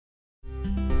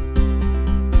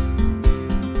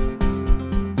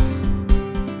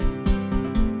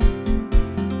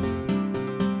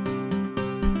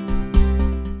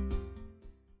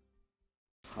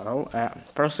Hello.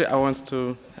 Firstly, I want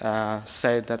to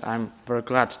say that I'm very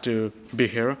glad to be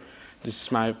here. This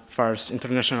is my first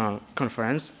international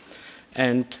conference,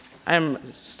 and I'm a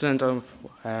student of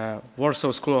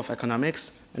Warsaw School of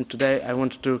Economics, and today I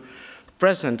want to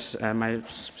present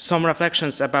some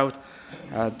reflections about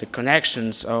the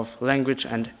connections of language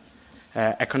and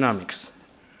economics.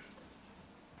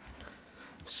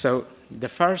 So the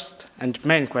first and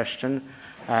main question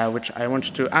which I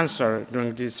want to answer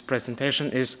during this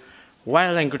presentation is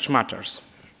why language matters.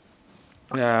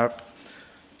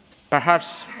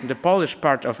 Perhaps the Polish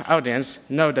part of the audience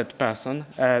know that person.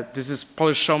 This is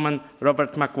Polish showman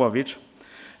Robert Makłowicz.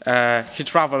 He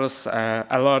travels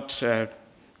a lot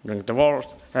during the world,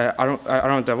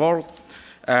 around the world.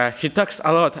 He talks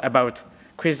a lot about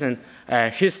cuisine,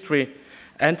 history,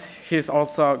 and he's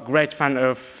also a great fan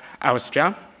of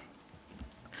Austria.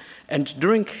 And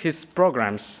during his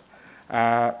programs,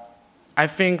 I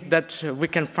think that we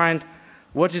can find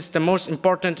what is the most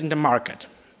important in the market.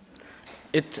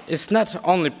 It is not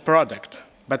only product,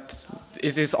 but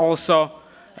it is also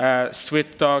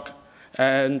sweet talk,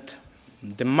 and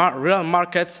the real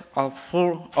markets are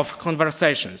full of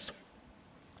conversations.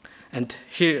 And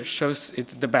he shows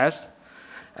it the best.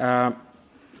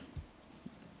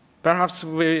 Perhaps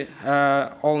we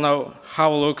all know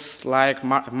how it looks like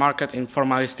market in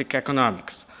formalistic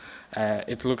economics.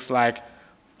 It looks like,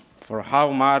 for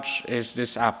how much is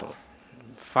this apple?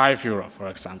 €5, for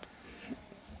example.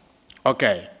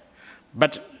 Okay,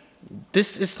 but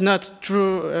this is not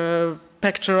true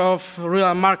picture of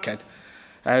real market.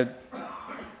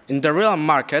 In the real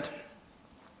market,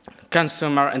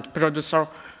 consumer and producer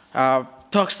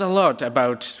talks a lot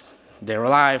about their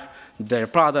life, their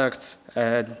products,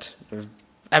 and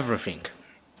everything.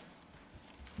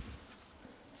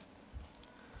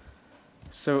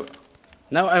 So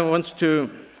now I want to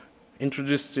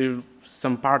introduce you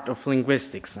some part of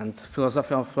linguistics and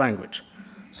philosophy of language.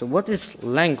 So what is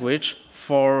language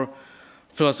for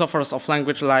philosophers of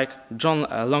language like John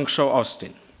Longshaw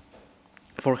Austin?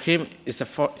 For him,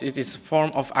 it is a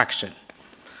form of action.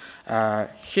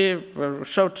 He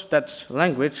showed that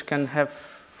language can have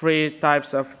three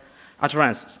types of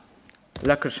utterances.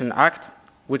 Locution act,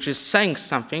 which is saying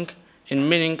something in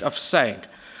meaning of saying.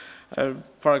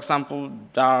 For example,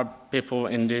 there are people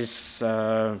in this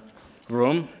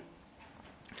room,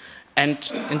 and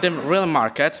in the real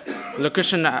market,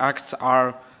 locution acts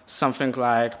are something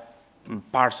like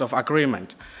parts of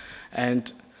agreement.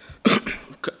 And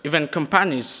even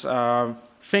companies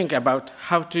think about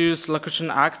how to use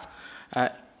locution acts.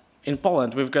 In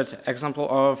Poland, we've got example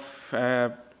of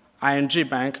ING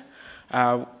Bank,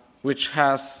 which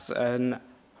has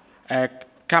a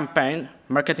campaign,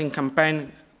 marketing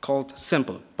campaign called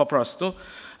Simple, po prostu,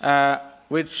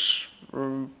 which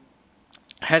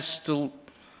has to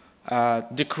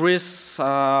decrease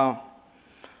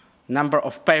number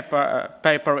of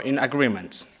paper in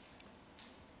agreements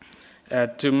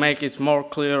to make it more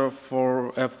clear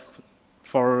for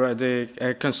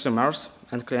the consumers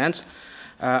and clients.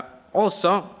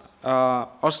 Also,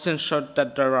 Austin showed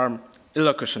that there are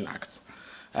illocution acts.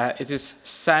 It is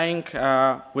saying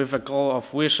with a goal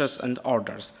of wishes and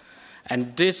orders.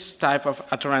 And this type of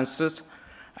utterances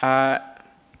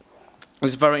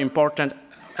is very important,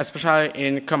 especially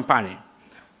in company.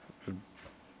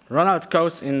 Ronald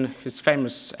Coase, in his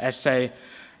famous essay,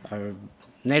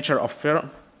 Nature of Fear,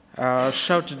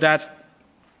 showed that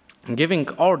giving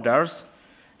orders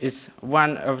is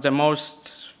one of the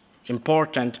most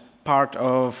important part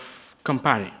of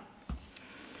company.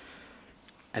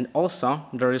 And also,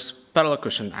 there is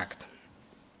perlocution act.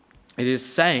 It is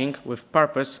saying with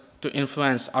purpose to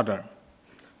influence other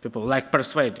people, like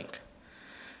persuading.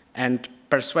 And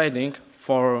persuading,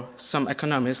 for some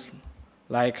economists,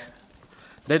 like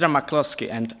Deirdre McCloskey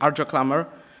and Arjo Klammer,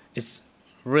 is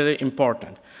really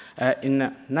important. In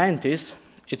the 90s,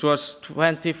 it was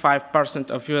 25%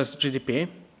 of US GDP,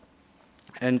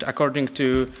 and according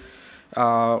to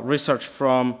research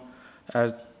from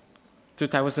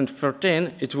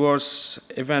 2013, it was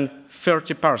even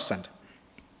 30%.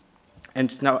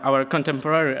 And now our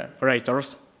contemporary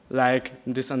orators, like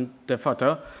this on the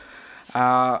photo,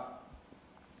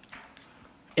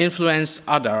 influence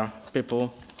other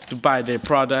people to buy their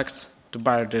products, to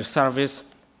buy their service,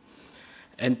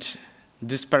 and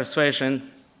this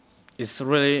persuasion is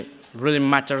really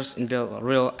matters in the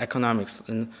real economics,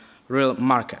 in real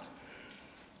market.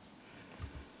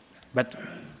 But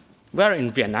we're in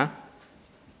Vienna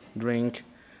during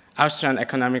Austrian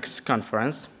economics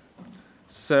conference.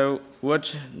 So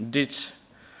what did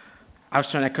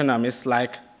Austrian economists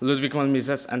like Ludwig von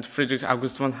Mises and Friedrich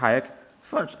August von Hayek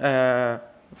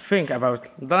think about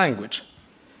the language?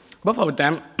 Both of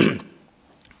them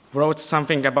wrote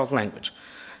something about language.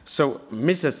 So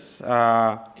Mises,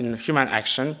 in Human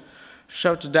Action,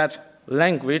 showed that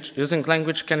using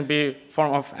language can be a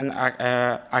form of an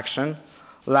action,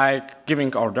 like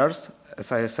giving orders,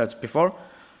 as I said before,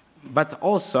 but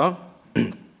also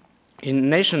in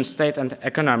nation state and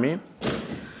economy,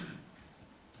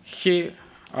 he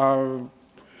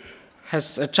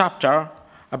has a chapter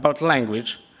about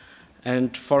language,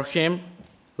 and for him,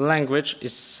 language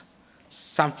is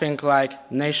something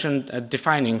like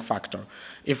nation-defining factor.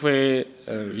 If we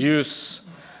use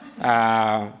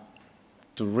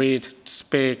to read, to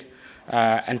speak,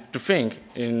 and to think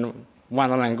in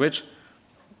one language,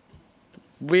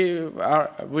 we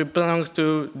belong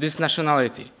to this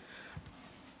nationality.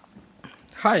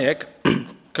 Hayek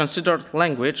considered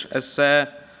language as a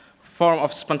form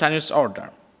of spontaneous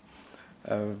order.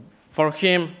 For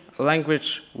him,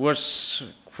 language was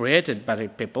created by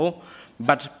people,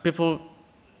 but people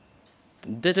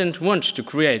didn't want to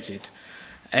create it.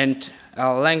 And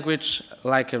a language,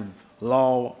 like a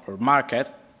law or market,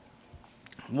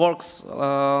 works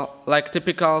like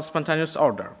typical spontaneous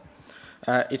order.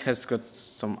 It has got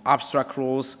some abstract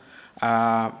rules,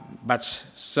 but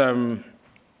some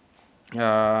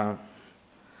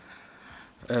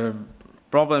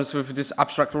problems with these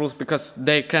abstract rules because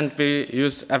they can't be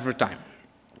used every time.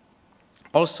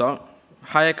 Also,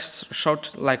 Hayek showed,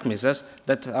 like Mises,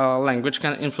 that language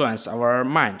can influence our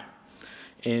mind.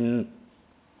 In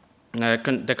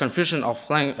the confusion of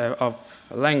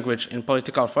language in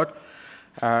political thought,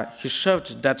 he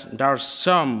showed that there are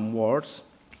some words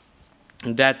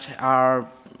that are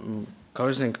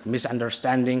causing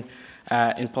misunderstanding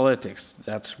in politics,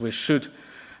 that we should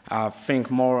think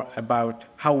more about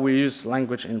how we use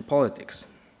language in politics.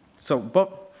 So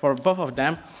for both of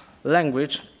them,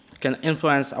 language can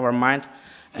influence our mind,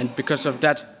 and because of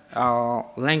that,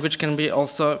 language can be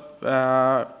also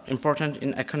important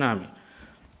in economy.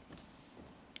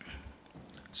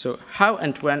 So how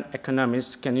and when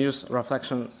economists can use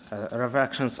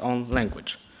reflections on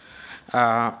language?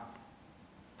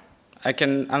 I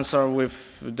can answer with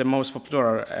the most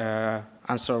popular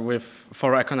answer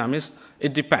for economists.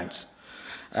 It depends.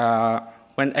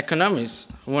 When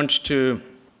economists want to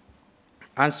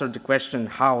answer the question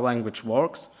how language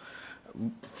works,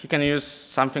 he can use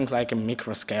something like a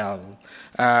microscale,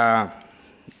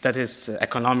 that is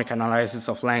economic analysis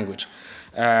of language,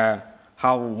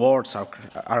 how words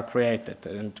are created.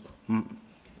 And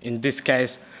in this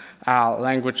case,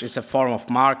 language is a form of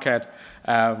market,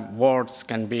 words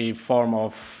can be form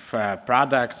of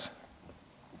products,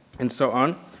 and so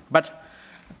on. But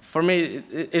for me,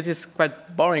 it is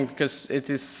quite boring because it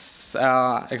is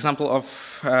an example of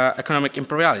economic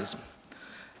imperialism.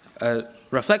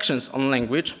 Reflections on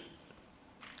language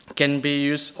can be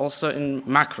used also in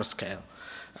macro scale.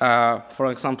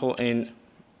 For example, in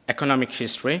economic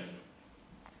history,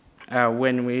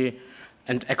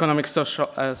 and economic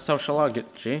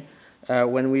sociology,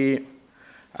 when we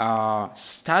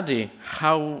study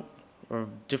how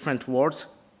different words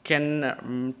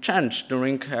can change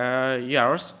during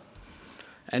years.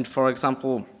 And for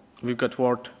example, we've got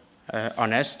word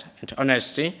honest and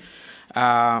honesty,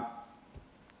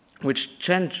 which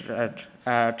change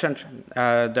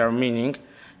their meaning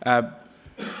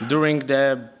during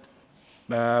the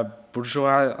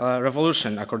bourgeois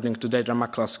revolution, according to Deidre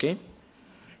McCloskey.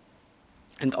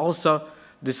 And also,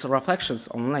 these reflections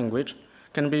on language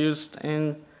can be used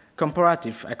in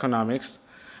comparative economics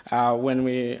when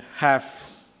we have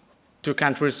two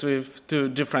countries with two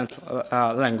different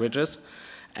languages.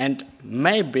 And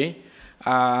maybe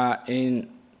in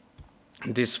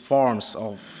these forms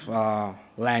of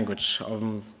language,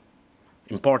 of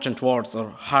important words,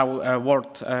 or how a word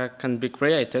can be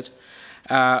created,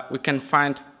 we can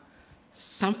find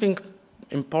something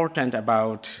important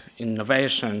about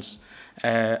innovations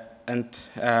and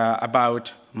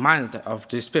about mind of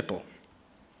these people.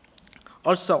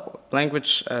 Also,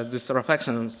 language, these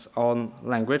reflections on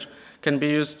language can be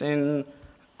used in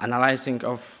analyzing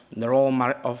of the role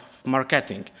of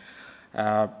marketing,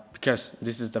 because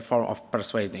this is the form of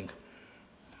persuading.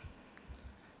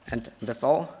 And that's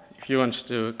all. If you want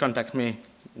to contact me,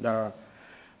 there are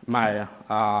my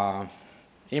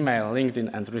email,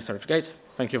 LinkedIn, and ResearchGate.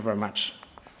 Thank you very much.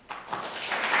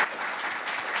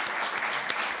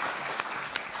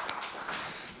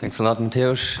 Thanks a lot,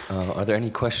 Mateusz. Are there any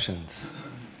questions?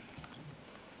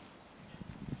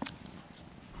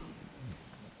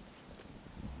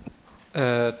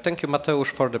 Thank you,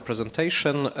 Mateusz, for the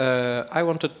presentation. I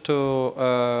wanted to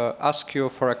ask you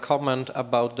for a comment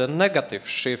about the negative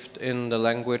shift in the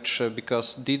language,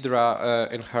 because Deirdre,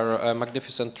 in her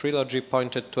magnificent trilogy,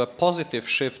 pointed to a positive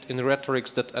shift in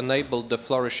rhetorics that enabled the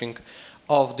flourishing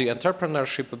of the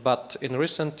entrepreneurship, but in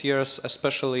recent years,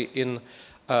 especially in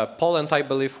Poland, I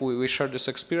believe we share this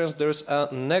experience, there is a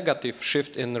negative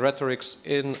shift in rhetorics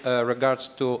in regards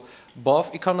to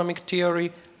both economic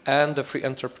theory and the free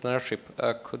entrepreneurship.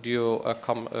 Could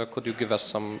you give us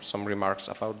some remarks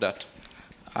about that?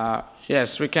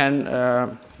 Yes, we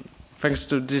can. Thanks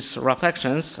to these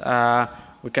reflections,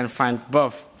 we can find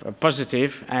both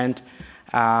positive and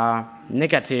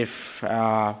negative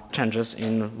changes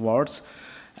in words.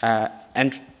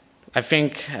 And I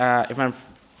think even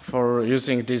for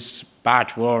using these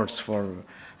bad words for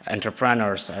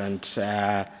entrepreneurs and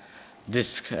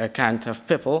this kind of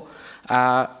people,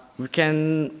 we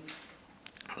can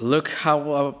look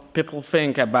how people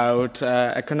think about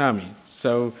economy.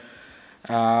 So,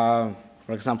 for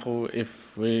example,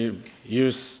 if we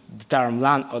use the term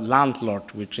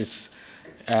landlord, which is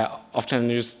often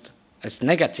used as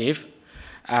negative,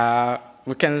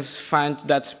 we can find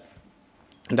that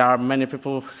there are many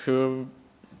people who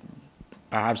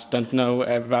perhaps don't know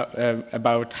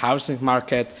about housing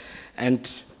market, and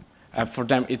for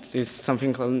them it is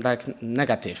something like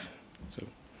negative. So.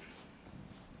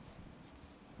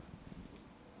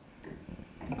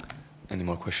 Any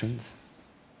more questions?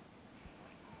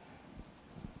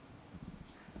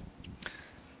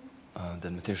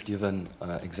 Then Mateusz, do you have an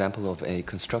example of a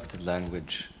constructed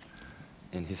language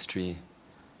in history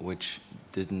which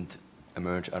didn't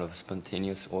emerge out of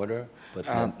spontaneous order,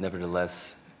 but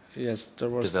nevertheless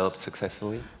developed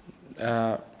successfully?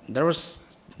 There was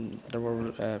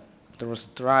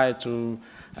try to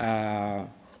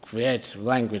create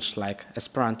language like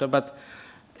Esperanto, but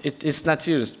it is not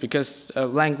used because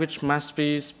language must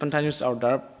be spontaneous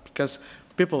order, because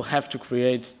people have to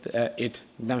create it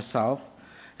themselves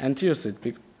and use it.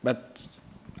 But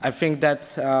I think that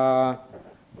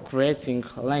creating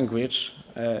language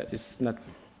is not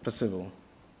possible.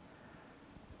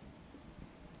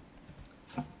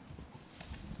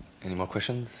 Any more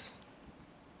questions?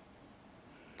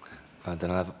 Then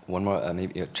I have one more,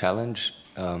 maybe a challenge.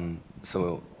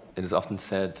 So it is often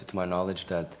said, to my knowledge,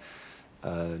 that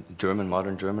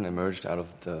modern German emerged out of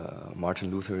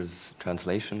Martin Luther's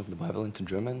translation of the Bible into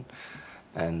German,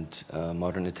 and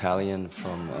modern Italian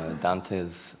from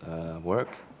Dante's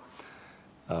work.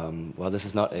 Well, this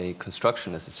is not a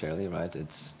construction necessarily, right?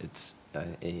 It's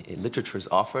a literature is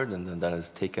offered, and then that is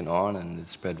taken on and is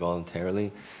spread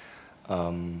voluntarily.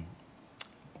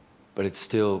 But it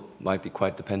still might be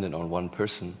quite dependent on one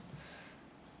person.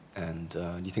 And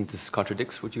do you think this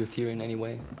contradicts with your theory in any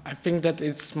way? I think that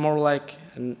it's more like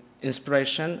an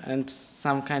inspiration and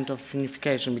some kind of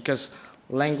unification, because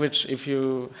language, if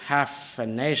you have a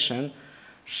nation,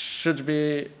 should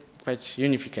be quite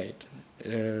unified.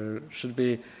 Should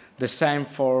be the same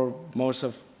for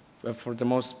the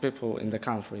most people in the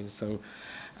country. So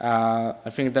I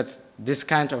think that this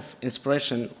kind of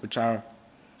inspiration, which are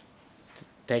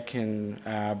taken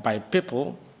by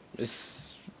people, is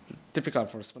typical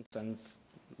for spontaneous,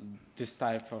 this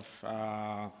type of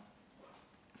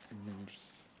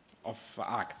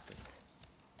act.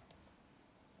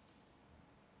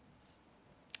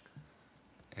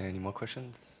 Any more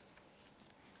questions?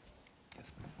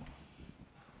 Yes, please.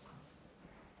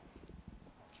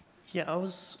 Yeah, I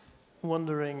was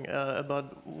wondering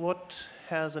about what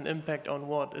has an impact on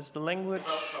what. Is the language?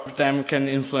 Both of them can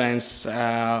influence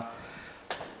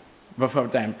both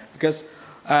of them, because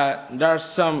there are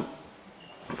some.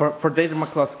 For David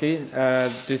McCloskey,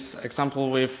 this example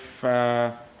with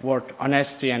word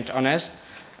honesty and honest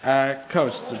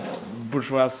caused the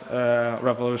bourgeois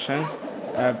revolution,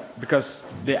 because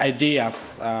the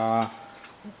ideas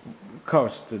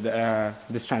caused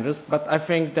these changes. But I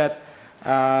think that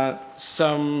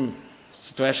some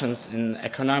situations in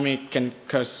economy can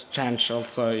cause change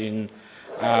also in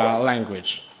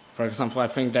language. For example, I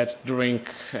think that during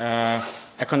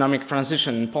economic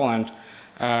transition in Poland,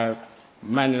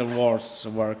 many words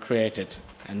were created,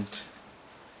 and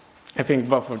I think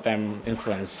both of them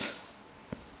influence.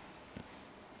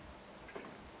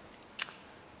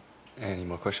 Any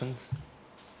more questions?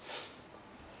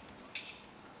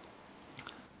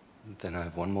 Then I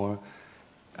have one more.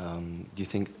 Do you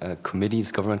think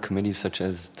government committees such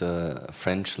as the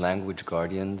French language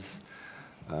guardians,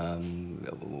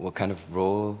 what kind of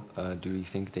role do you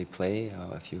think they play,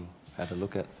 if you have a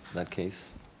look at that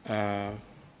case?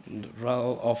 The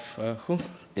role of who?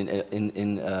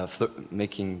 In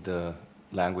making the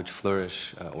language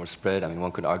flourish or spread. I mean,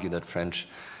 one could argue that French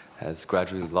has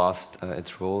gradually lost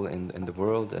its role in the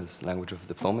world as language of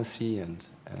diplomacy and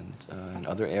in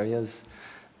other areas.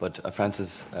 But France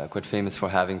is quite famous for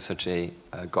having such a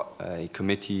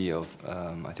committee of,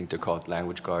 I think they're called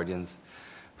language guardians.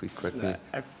 Please correct me.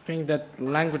 I think that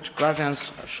language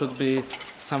guardians should be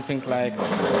something like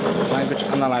language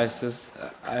analysis,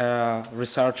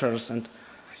 researchers, and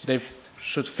they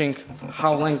should think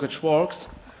how language works,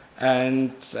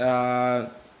 and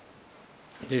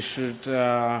they should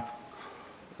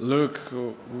look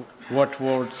what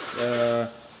words,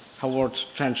 how words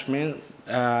change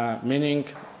meaning.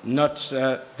 Not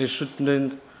they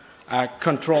shouldn't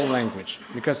control language,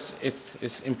 because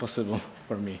it's impossible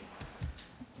for me.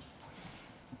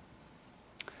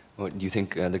 Well, do you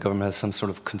think the government has some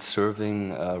sort of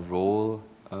conserving role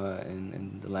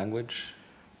in the language?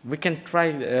 We can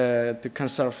try to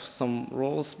conserve some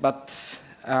rules, but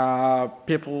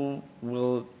people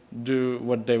will do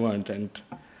what they want, and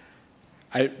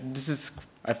this is,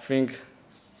 I think,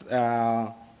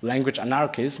 language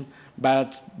anarchism.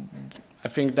 But I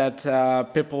think that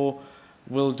people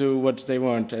will do what they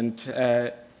want, and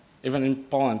even in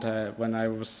Poland, when I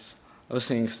was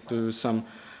listening to some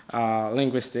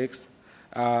linguistics,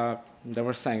 they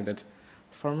were saying that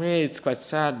for me it's quite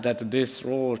sad that this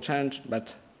rule changed,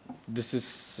 but this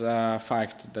is a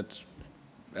fact that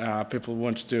people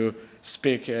want to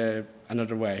speak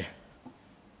another way.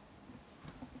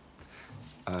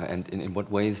 And in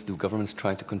what ways do governments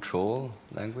try to control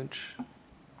language?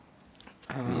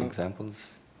 Any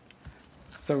examples?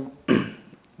 So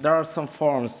there are some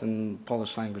forms in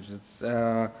Polish language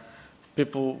that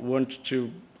people want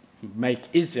to make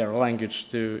easier language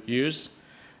to use,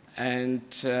 and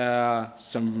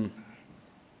some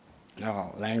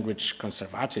language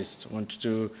conservatists want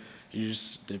to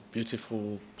use the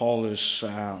beautiful Polish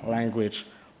language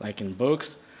like in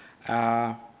books,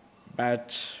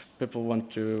 but people want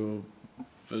to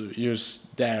use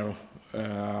their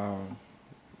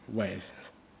way.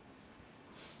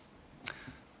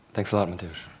 Thanks a lot,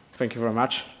 Mateusz. Thank you very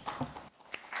much.